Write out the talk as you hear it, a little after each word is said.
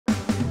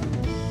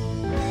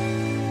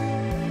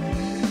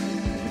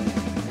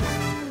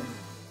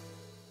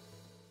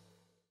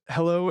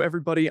Hello,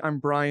 everybody. I'm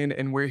Brian,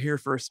 and we're here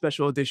for a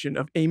special edition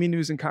of AAMI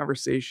News and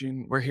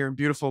Conversation. We're here in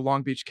beautiful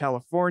Long Beach,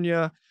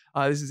 California.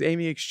 This is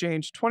AAMI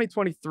Exchange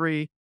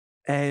 2023,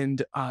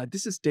 and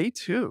this is day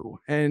 2.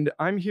 And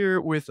I'm here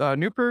with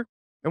Nupur,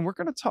 and we're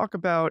going to talk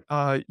about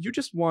you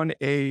just won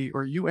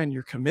or you and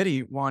your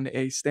committee won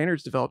a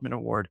Standards Development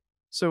Award.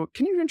 So,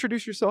 can you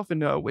introduce yourself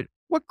and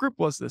what group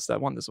was this that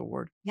won this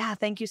award? Yeah,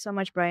 thank you so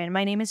much, Brian.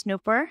 My name is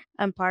Nupur.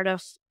 I'm part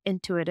of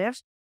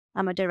Intuitive.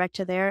 I'm a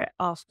director there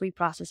of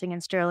pre-processing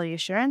and sterility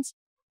assurance.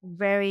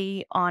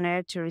 Very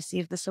honored to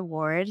receive this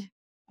award.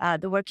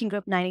 The Working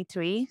Group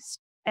 93,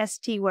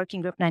 ST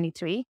Working Group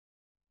 93,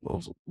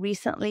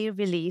 recently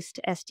released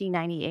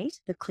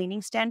ST98, the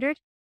cleaning standard.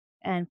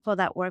 And for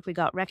that work, we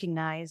got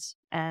recognized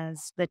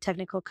as the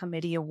Technical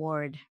Committee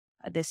Award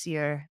this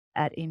year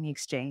at AAMI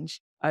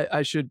Exchange.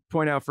 I should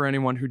point out for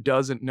anyone who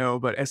doesn't know,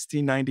 but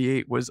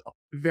ST98 was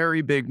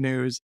very big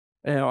news.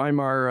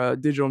 I'm our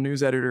digital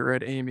news editor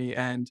at AAMI,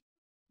 and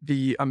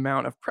the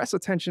amount of press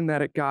attention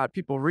that it got,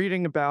 people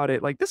reading about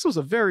it, like this was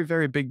a very,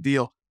 very big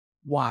deal.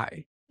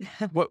 Why?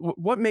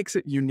 What makes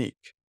it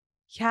unique?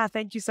 Yeah,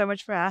 thank you so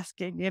much for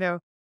asking.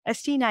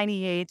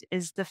 ST98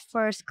 is the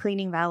first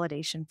cleaning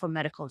validation for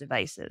medical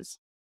devices.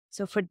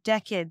 So for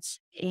decades,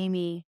 at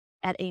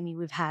AAMI,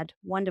 we've had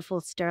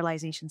wonderful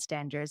sterilization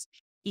standards,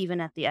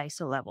 even at the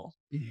ISO level.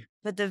 Yeah.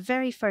 But the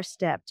very first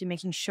step to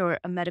making sure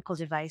a medical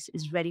device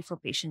is ready for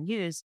patient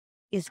use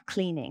is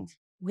cleaning.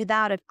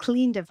 Without a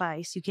clean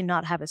device, you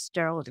cannot have a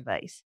sterile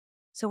device.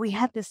 So we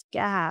had this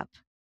gap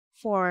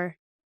for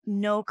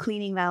no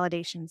cleaning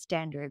validation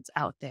standards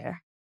out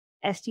there.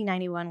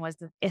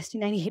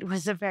 ST98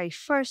 was the very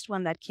first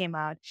one that came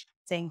out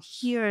saying,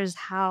 here's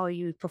how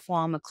you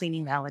perform a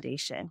cleaning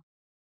validation.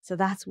 So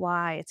that's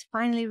why it's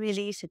finally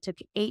released. It took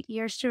 8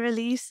 years to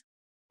release,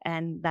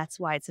 and that's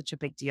why it's such a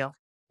big deal.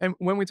 And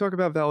when we talk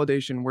about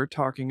validation, we're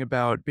talking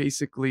about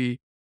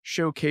basically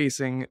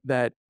showcasing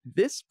that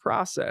this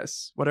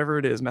process, whatever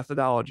it is,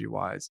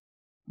 methodology-wise,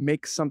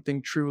 makes something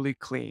truly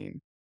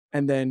clean.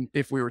 And then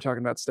if we were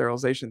talking about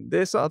sterilization,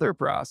 this other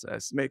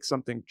process makes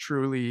something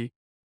truly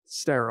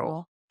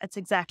sterile. That's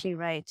exactly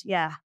right.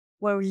 Yeah.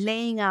 We're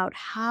laying out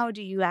how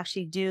do you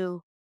actually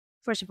do,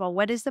 first of all,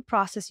 what is the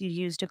process you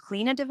use to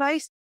clean a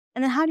device?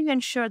 And then how do you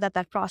ensure that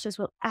that process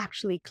will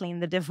actually clean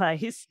the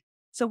device?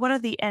 So what are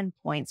the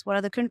endpoints? What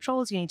are the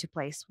controls you need to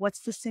place? What's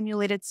the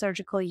simulated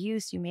surgical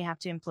use you may have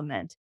to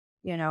implement?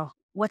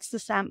 What's the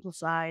sample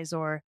size,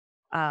 or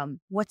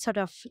what sort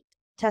of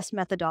test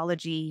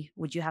methodology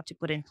would you have to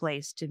put in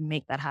place to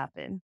make that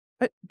happen?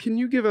 Can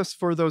you give us,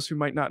 for those who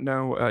might not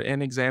know,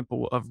 an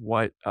example of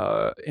what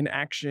an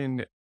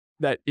action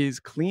that is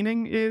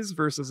cleaning is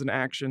versus an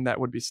action that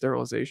would be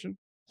sterilization?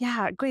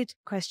 Yeah, great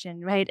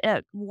question, right?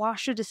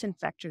 Washer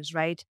disinfectors,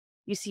 right?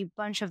 You see a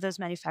bunch of those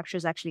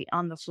manufacturers actually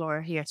on the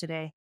floor here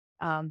today.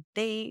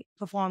 They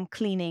perform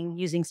cleaning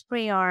using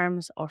spray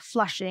arms or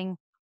flushing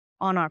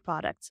on our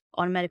products,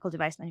 on medical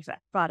device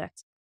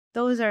products.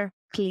 Those are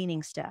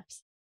cleaning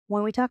steps.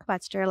 When we talk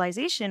about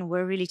sterilization,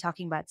 we're really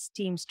talking about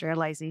steam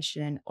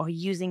sterilization or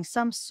using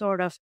some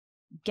sort of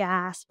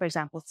gas, for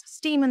example,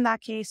 steam in that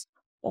case,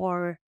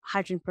 or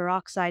hydrogen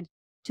peroxide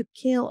to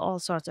kill all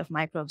sorts of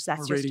microbes.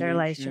 That's your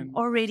sterilization.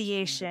 Or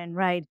radiation,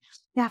 right?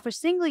 Yeah, for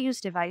single-use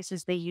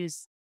devices,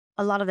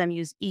 a lot of them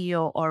use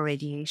EO or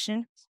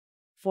radiation.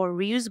 For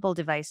reusable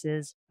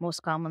devices,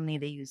 most commonly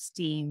they use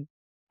steam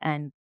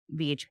and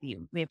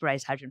VHP,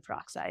 vaporized hydrogen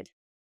peroxide.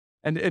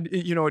 And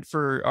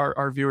for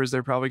our viewers,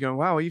 they're probably going,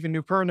 wow, even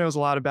Nupur knows a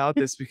lot about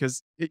this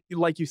because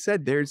like you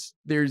said, there's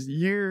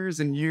years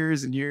and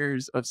years and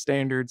years of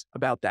standards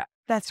about that.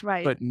 That's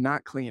right. But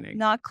not cleaning.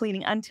 Not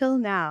cleaning until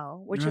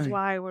now, which is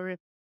why we're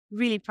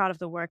really proud of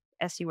the work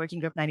ST Working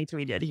Group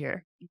 93 did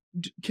here.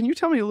 Can you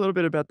tell me a little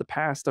bit about the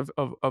past of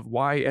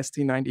why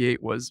ST98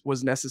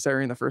 was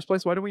necessary in the first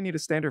place? Why do we need a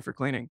standard for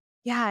cleaning?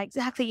 Yeah,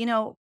 exactly.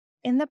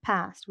 In the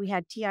past, we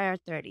had TIR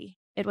 30.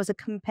 It was a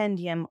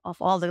compendium of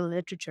all the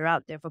literature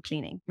out there for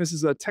cleaning. This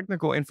is a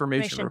technical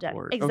information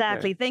report.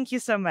 Exactly. Okay. Thank you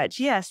so much.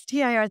 Yes,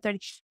 TIR 30.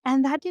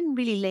 And that didn't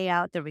really lay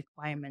out the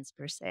requirements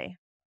per se.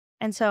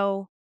 And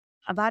so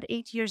about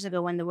 8 years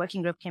ago, when the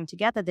working group came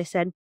together, they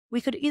said we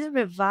could either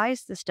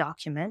revise this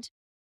document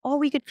or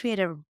we could create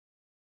a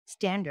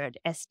standard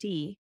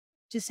ST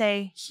to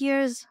say,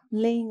 here's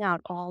laying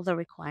out all the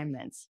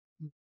requirements.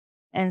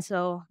 And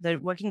so the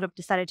working group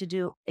decided to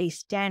do a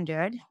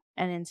standard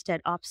and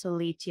instead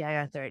obsolete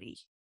TIR 30.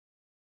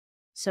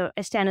 So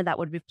a standard that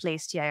would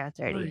replace TIR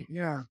 30. Right,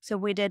 yeah. So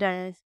we did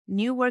a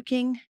new work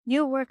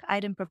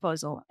item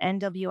proposal,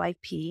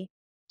 NWIP,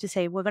 to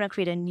say we're going to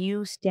create a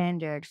new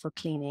standard for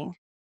cleaning.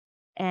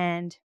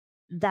 And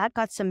that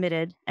got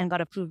submitted and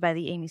got approved by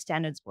the AAMI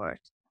Standards Board.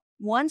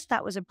 Once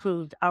that was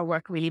approved, our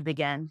work really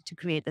began to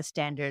create the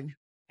standard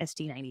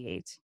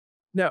ST98.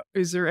 Now,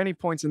 is there any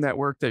points in that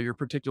work that you're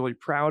particularly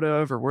proud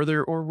of, or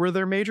were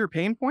there major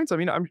pain points? I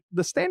mean,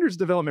 the standards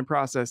development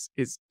process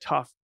is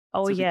tough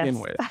to begin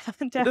with.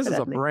 Definitely. This is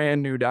a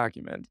brand new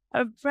document.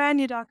 A brand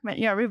new document.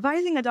 Yeah,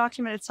 revising a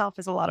document itself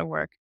is a lot of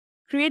work.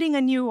 Creating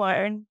a new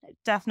one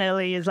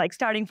definitely is like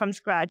starting from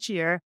scratch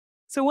here.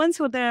 So once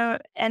the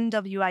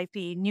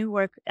NWIP, new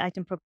work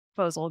item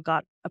proposal,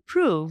 got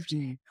approved,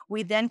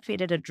 we then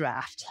created a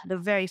draft, the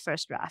very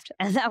first draft.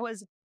 And that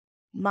was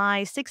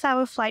my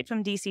 6-hour flight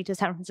from DC to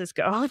San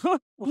Francisco.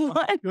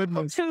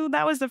 Goodness. So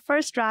that was the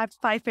first draft,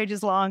 5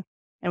 pages long.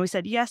 And we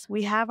said, yes,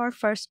 we have our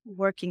first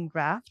working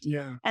draft.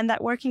 Yeah. And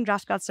that working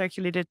draft got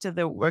circulated to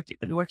the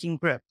working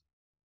group.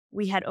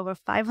 We had over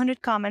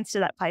 500 comments to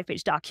that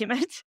 5-page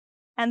document.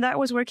 And that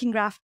was working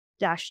draft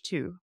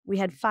 -2. We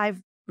had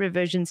 5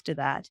 revisions to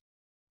that.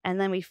 And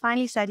then we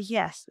finally said,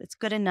 yes, it's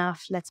good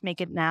enough. Let's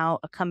make it now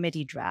a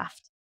committee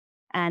draft.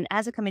 And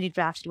as a committee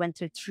draft, it went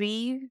through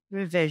 3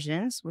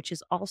 revisions, which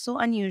is also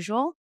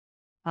unusual.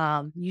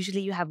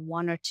 Usually you have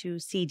 1 or 2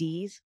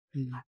 CDs.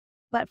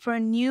 But for a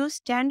new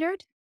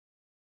standard,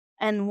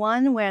 and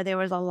one where there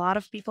was a lot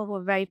of people who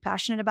were very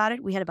passionate about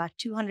it, we had about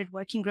 200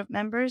 working group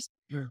members.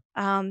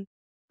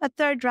 A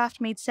third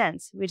draft made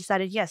sense. We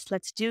decided, yes,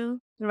 let's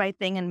do the right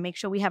thing and make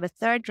sure we have a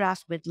third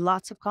draft with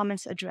lots of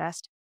comments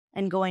addressed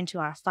and go into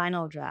our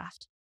final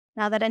draft.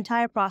 Now, that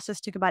entire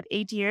process took about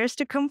 8 years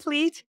to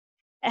complete,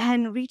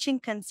 and reaching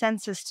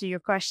consensus to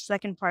your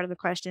second part of the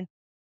question,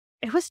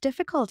 it was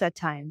difficult at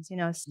times.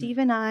 Steve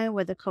and I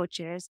were the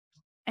co-chairs,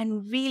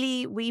 and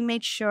really we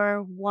made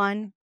sure,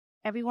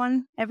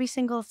 every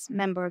single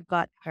member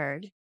got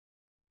heard.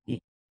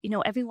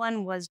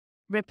 Everyone was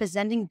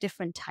representing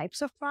different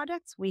types of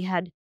products. We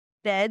had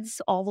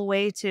beds all the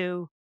way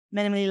to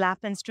minimally lap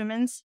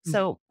instruments.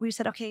 So we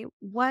said, okay,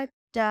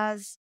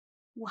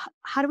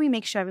 how do we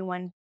make sure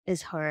everyone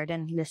is heard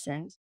and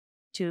listened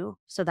to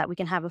so that we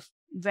can have a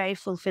very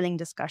fulfilling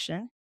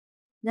discussion?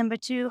 Number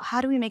 2,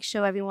 how do we make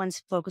sure everyone's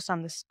focused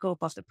on the scope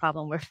of the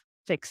problem we're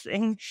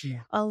fixing?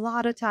 A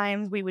lot of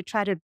times we would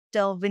try to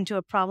delve into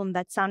a problem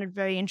that sounded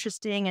very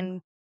interesting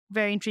and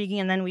very intriguing.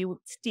 And then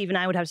Steve and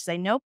I would have to say,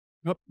 nope,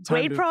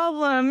 great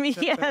problem.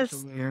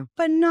 Yes,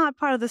 but not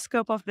part of the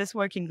scope of this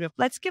working group.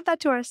 Let's give that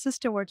to our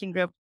sister working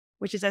group,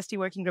 which is ST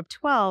Working Group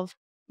 12,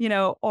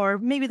 or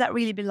maybe that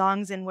really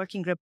belongs in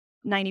Working Group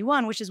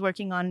 91, which is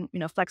working on,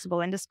 flexible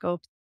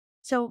endoscopes.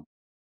 So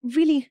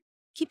really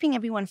keeping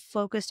everyone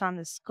focused on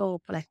the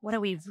scope, like what are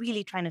we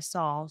really trying to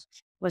solve,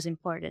 was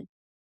important.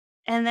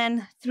 And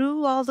then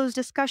through all those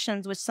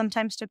discussions, which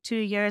sometimes took 2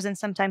 years and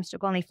sometimes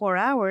took only 4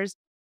 hours,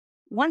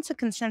 once a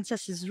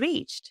consensus is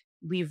reached,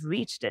 we've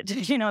reached it.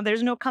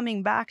 There's no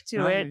coming back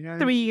to it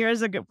 3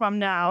 years ago from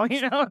now,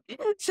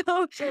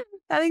 So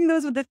I think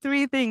those were the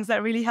 3 things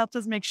that really helped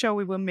us make sure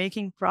we were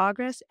making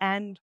progress.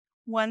 And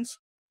once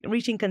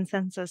reaching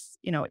consensus,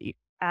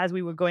 as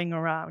we were going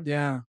around.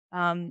 Yeah.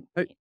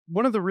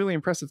 One of the really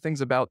impressive things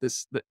about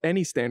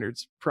any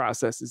standards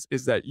process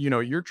is that,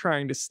 you're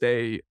trying to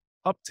stay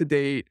up to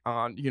date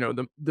on,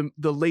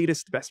 the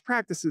latest best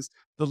practices,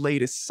 the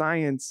latest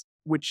science,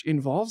 which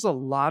involves a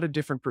lot of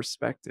different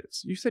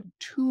perspectives. You said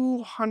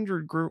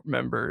 200 group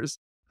members.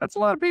 That's a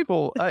lot of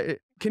people.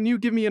 Can you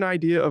give me an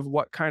idea of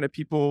what kind of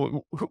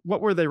people,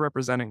 what were they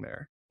representing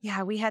there?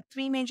 Yeah, we had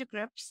 3 major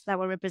groups that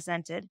were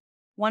represented.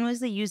 One was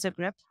the user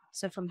group,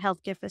 so from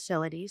healthcare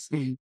facilities.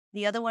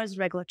 The other one was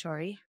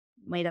regulatory,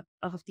 made up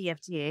of the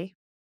FDA.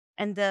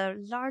 And the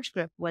large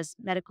group was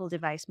medical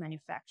device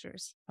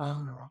manufacturers.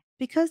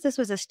 Because this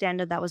was a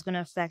standard that was going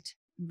to affect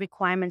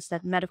requirements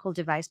that medical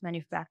device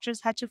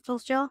manufacturers had to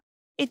fulfill,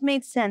 it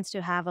made sense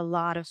to have a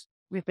lot of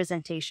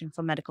representation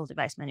for medical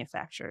device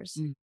manufacturers.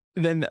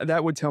 Then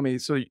that would tell me,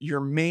 so your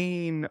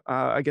main,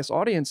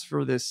 audience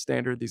for this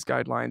standard, these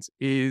guidelines,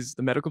 is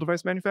the medical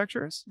device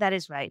manufacturers? That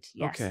is right,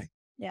 yes. Okay.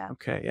 Yeah.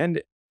 Okay.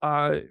 And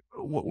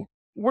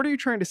what are you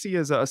trying to see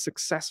as a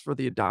success for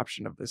the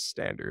adoption of this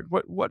standard?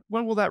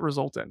 When will that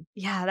result in?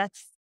 Yeah,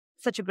 that's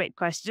such a great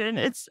question.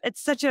 It's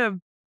such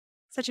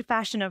a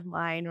passion of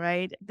mine,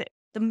 right?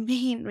 The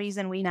main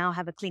reason we now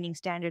have a cleaning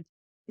standard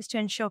is to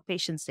ensure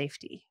patient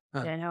safety.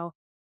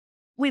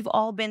 We've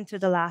all been through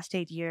the last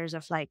 8 years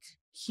of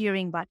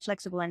hearing about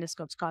flexible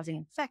endoscopes causing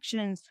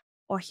infections,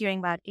 or hearing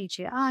about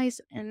HAIs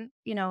and,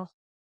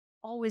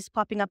 always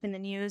popping up in the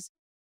news.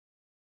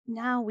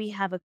 Now we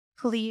have a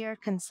clear,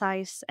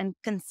 concise, and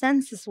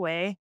consensus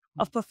way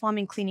of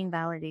performing cleaning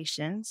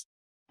validations.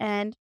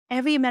 And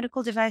every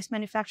medical device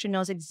manufacturer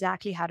knows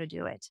exactly how to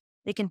do it.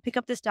 They can pick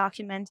up this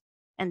document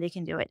and they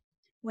can do it.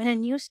 When a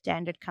new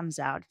standard comes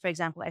out, for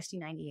example,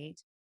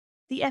 ST98,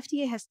 the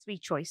FDA has 3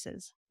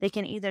 choices. They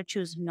can either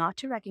choose not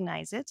to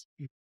recognize it,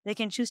 they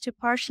can choose to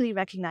partially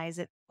recognize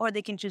it, or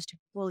they can choose to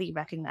fully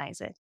recognize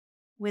it.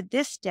 With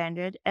this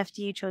standard,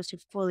 FDA chose to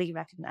fully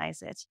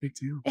recognize it. Big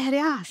deal. And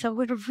yeah, so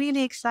we're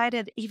really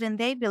excited. Even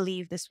they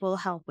believe this will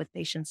help with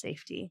patient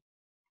safety.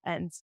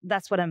 And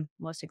that's what I'm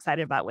most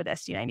excited about with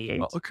ST98.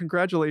 Well,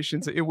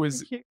 congratulations. It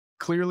was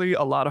clearly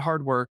a lot of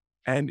hard work,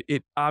 and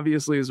it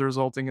obviously is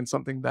resulting in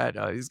something that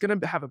is going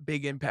to have a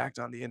big impact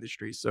on the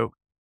industry. So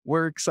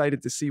we're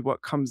excited to see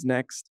what comes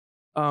next.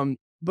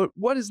 But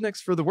what is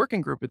next for the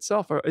working group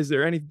itself? Is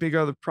there any big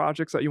other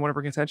projects that you want to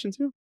bring attention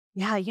to?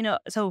 Yeah,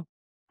 so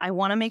I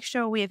want to make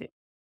sure we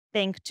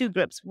thank 2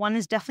 groups. One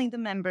is definitely the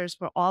members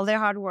for all their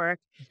hard work.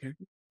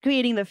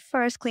 Creating the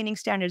first cleaning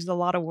standards is a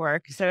lot of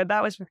work. So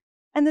that was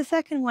And the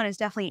second one is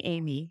definitely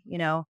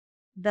AAMI.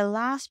 The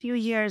last few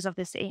years of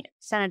this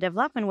standard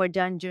development were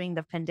done during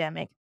the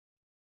pandemic.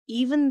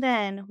 Even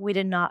then, we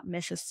did not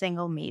miss a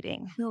single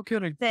meeting, No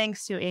kidding.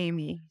 thanks to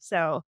AAMI.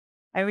 So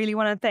I really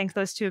want to thank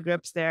those two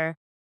groups there.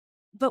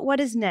 But what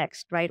is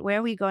next, right? Where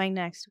are we going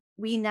next?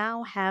 We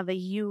now have a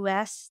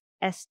US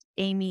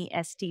AAMI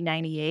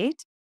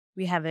ST98.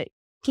 We have a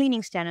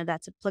cleaning standard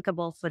that's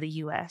applicable for the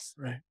US.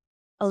 Right.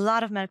 A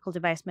lot of medical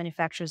device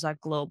manufacturers are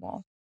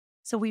global.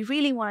 So we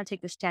really want to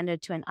take the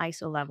standard to an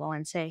ISO level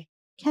and say,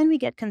 can we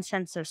get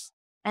consensus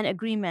and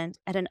agreement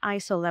at an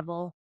ISO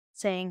level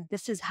saying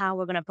this is how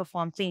we're going to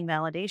perform clean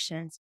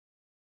validations,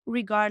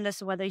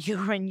 regardless of whether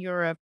you're in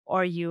Europe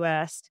or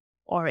US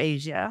or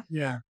Asia?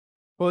 Yeah.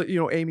 Well,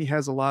 AAMI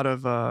has a lot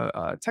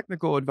of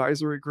technical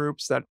advisory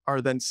groups that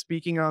are then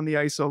speaking on the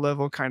ISO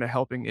level, kind of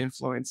helping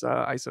influence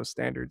ISO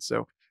standards.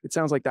 So it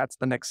sounds like that's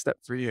the next step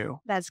for you.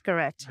 That's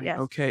correct. Right. Yes.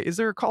 Okay. Is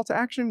there a call to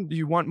action? Do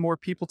you want more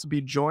people to be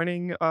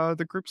joining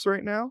the groups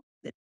right now?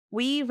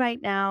 We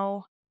right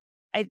now,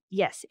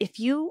 yes, if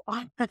you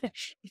are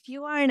if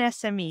you are an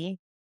SME,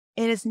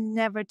 it is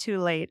never too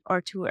late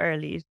or too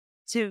early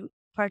to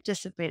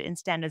participate in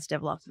standards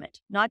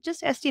development, not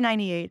just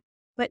ST98,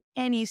 but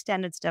any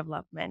standards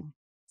development.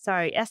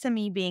 Sorry,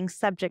 SME being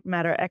subject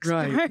matter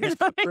expert. Right.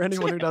 Yeah, for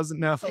anyone who doesn't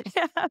know.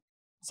 Yeah.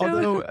 So,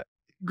 Although,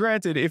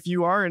 granted, if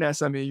you are an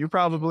SME, you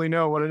probably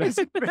know what an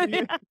SME is.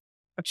 yeah,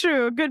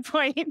 true, good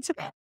point.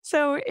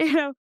 So,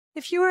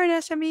 if you are an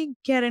SME,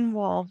 get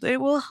involved.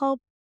 It will help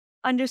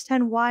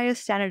understand why a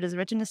standard is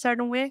written a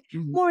certain way.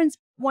 Mhm.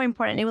 More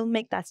important, it will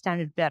make that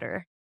standard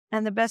better.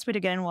 And the best way to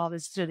get involved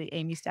is through the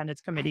AAMI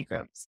Standards Committee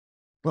groups.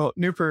 Well,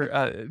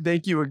 Nupur,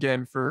 thank you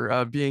again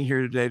for being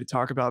here today to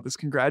talk about this.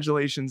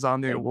 Congratulations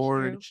on the Thank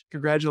award. you.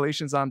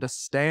 Congratulations on the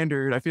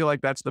standard. I feel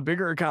like that's the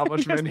bigger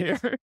accomplishment here.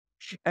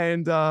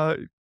 And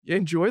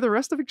enjoy the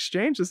rest of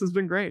Exchange. This has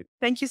been great.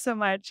 Thank you so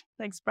much.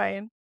 Thanks,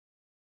 Brian.